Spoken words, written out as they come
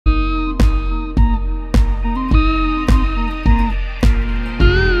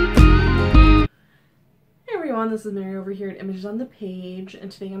everyone, this is Mary over here at Images on the Page,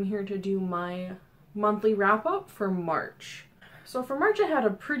 and today I'm here to do my monthly wrap-up for March. So for March I had a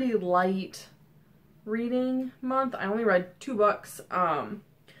pretty light reading month. I only read 2 books.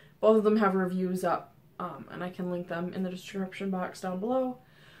 Both of them have reviews up, and I can link them in the description box down below.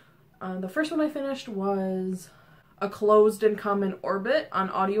 The first one I finished was A Closed and Common Orbit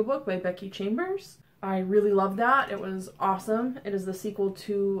on audiobook by Becky Chambers. I really loved that. It was awesome. It is the sequel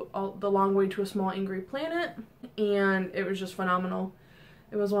to The Long Way to a Small Angry Planet, and it was just phenomenal.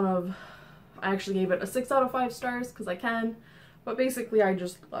 It was I actually gave it a 6 out of 5 stars because I can, but basically I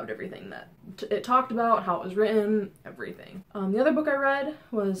just loved everything that it talked about, how it was written, everything. The other book I read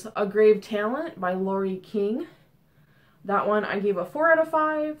was A Grave Talent by Laurie King. That one I gave a 4 out of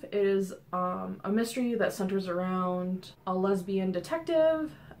 5. It is a mystery that centers around a lesbian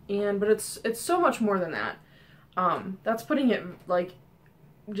detective, but it's so much more than that. That's putting it like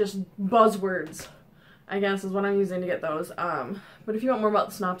just buzzwords, I guess, is what I'm using to get those. But if you want more about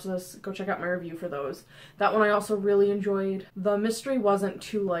the synopsis, go check out my review for those. That one I also really enjoyed. The mystery wasn't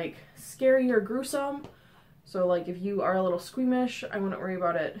too like scary or gruesome, so like if you are a little squeamish, I wouldn't worry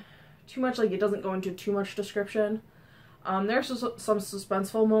about it too much. Like, it doesn't go into too much description. There's some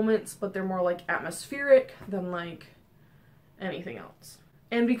suspenseful moments, but they're more like atmospheric than like anything else.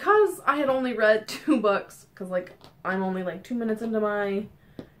 And because I had only read 2 books, because like I'm only like 2 minutes into my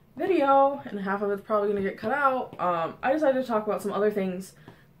video and half of it's probably gonna get cut out, I decided to talk about some other things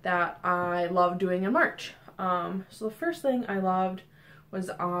that I loved doing in March. So the first thing I loved was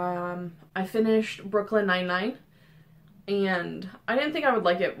I finished Brooklyn Nine-Nine, and I didn't think I would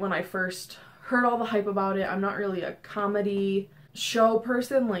like it when I first heard all the hype about it. I'm not really a comedy show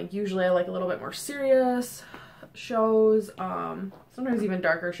person. Like, usually I like a little bit more serious shows, sometimes even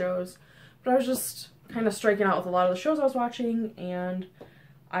darker shows, but I was just kind of striking out with a lot of the shows I was watching, and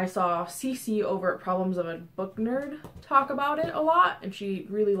I saw Cece over at Problems of a Book Nerd talk about it a lot, and she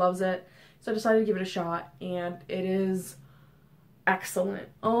really loves it, so I decided to give it a shot, and it is excellent.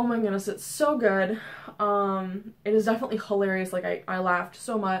 Oh my goodness, it's so good. It is definitely hilarious. Like, I laughed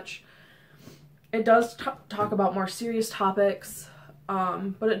so much. It does talk about more serious topics,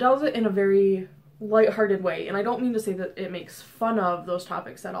 but it does it in a very lighthearted way, and I don't mean to say that it makes fun of those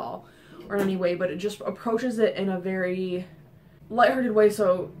topics at all or in any way, but it just approaches it in a very lighthearted way,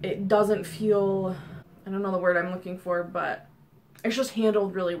 so it doesn't feel, I don't know the word I'm looking for, but it's just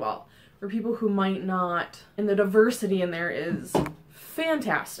handled really well for people who might not, and the diversity in there is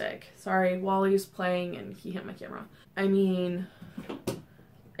fantastic. Sorry, Wally's playing and he hit my camera. I mean,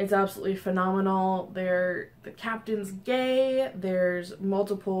 it's absolutely phenomenal. The captain's gay, there's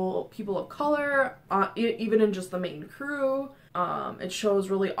multiple people of color, even in just the main crew. It shows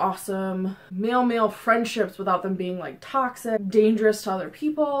really awesome male-male friendships without them being like toxic, dangerous to other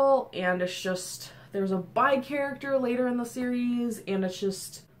people, and it's just, there's a bi-character later in the series, and it's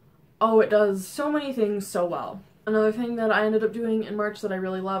just, oh, it does so many things so well. Another thing that I ended up doing in March that I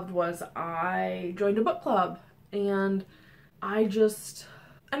really loved was I joined a book club, and I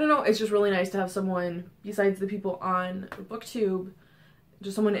don't know, it's just really nice to have someone besides the people on BookTube,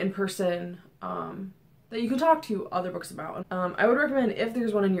 just someone in person that you can talk to other books about. I would recommend, if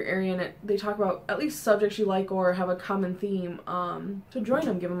there's one in your area and they talk about at least subjects you like or have a common theme, to join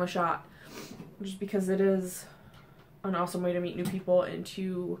them, give them a shot, just because it is an awesome way to meet new people and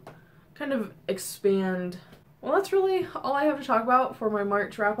to kind of expand. Well, that's really all I have to talk about for my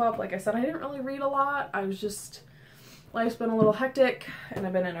March wrap-up. Like I said, I didn't really read a lot. Life's been a little hectic, and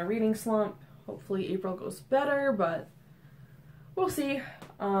I've been in a reading slump. Hopefully April goes better, but we'll see.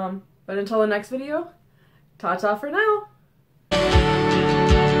 But until the next video, ta-ta for now!